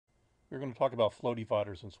We're going to talk about flow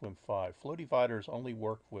dividers in SWM5. Flow dividers only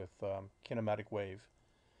work with kinematic wave.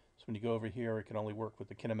 So when you go over here, it can only work with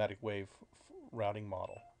the kinematic wave routing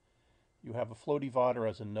model. You have a flow divider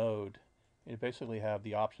as a node, and you basically have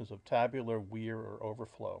the options of tabular, weir, or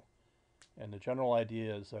overflow. And the general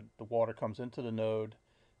idea is that the water comes into the node,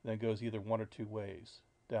 and then goes either one or two ways,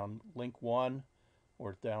 down link 1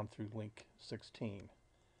 or down through link 16.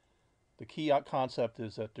 The key concept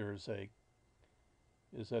is that there's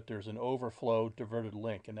an overflow diverted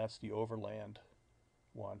link, and that's the overland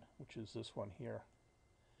one, which is this one here,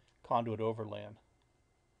 conduit overland.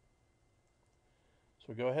 So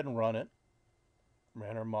we go ahead and run it,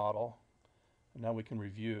 ran our model, and now we can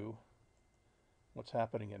review what's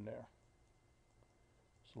happening in there.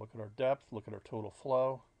 So look at our depth, look at our total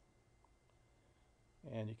flow,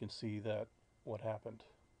 and you can see that what happened.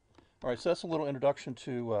 All right, so that's a little introduction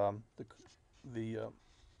to the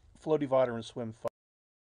flow divider in SWM5.